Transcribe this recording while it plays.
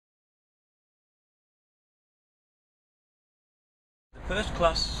first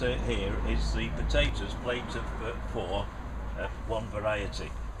class here is the potatoes plate of 4, one variety.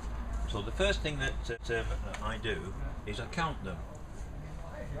 So the first thing that I do is I count them.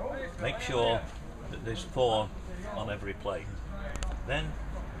 Make sure that there's 4 on every plate. Then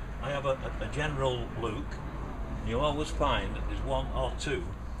I have a general look. You always find that there's 1 or 2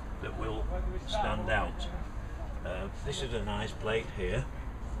 that will stand out. This is a nice plate here.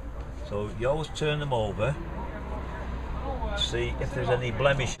 So you always turn them over, see if there's any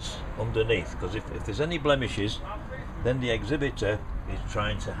blemishes underneath, because if there's any blemishes, then the exhibitor is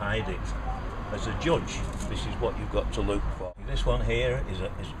trying to hide it. As a judge, this is what you've got to look for. This one here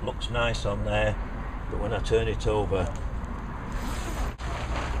looks nice on there, but when I turn it over,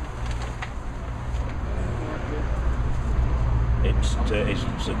 it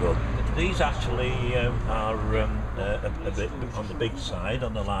isn't so good. These actually are a bit on the big side,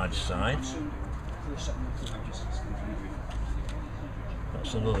 on the large side.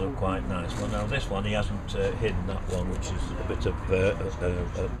 That's another quite nice one. Now this one, he hasn't hidden that one, which is a bit of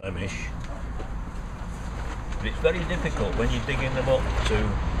a blemish. But it's very difficult when you're digging them up to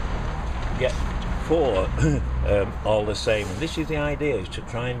get 4 all the same. And this is the idea, is to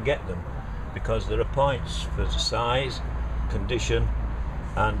try and get them, because there are points for size, condition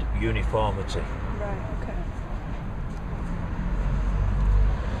and uniformity. Right, okay.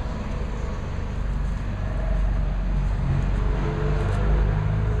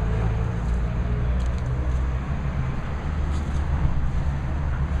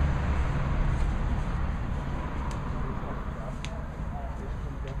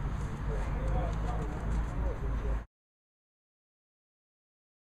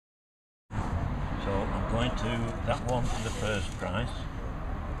 So I'm going to that one for the first prize.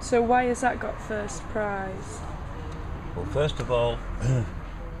 So why has that got first prize? Well, first of all,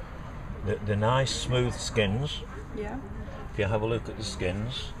 the nice smooth skins. Yeah. If you have a look at the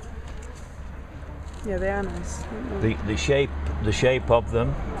skins, Yeah, they are nice. Aren't they? the shape of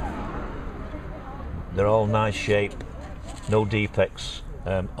them, they're all nice shape, no defects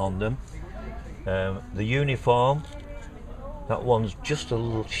on them. The uniform, that one's just a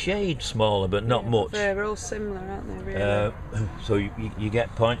little shade smaller, but not much. They're all similar, aren't they, really? So you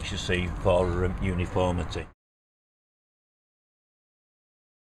get points, you see, for uniformity.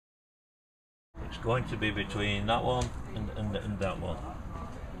 It's going to be between that one and that one.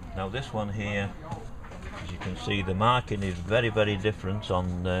 Now this one here, as you can see, the marking is very, very different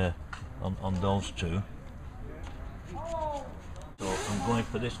on those 2. So I'm going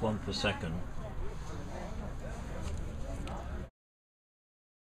for this one for second.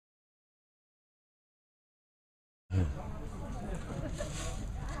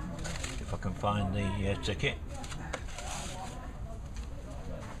 If I can find the ticket.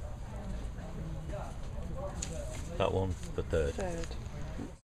 That one for third.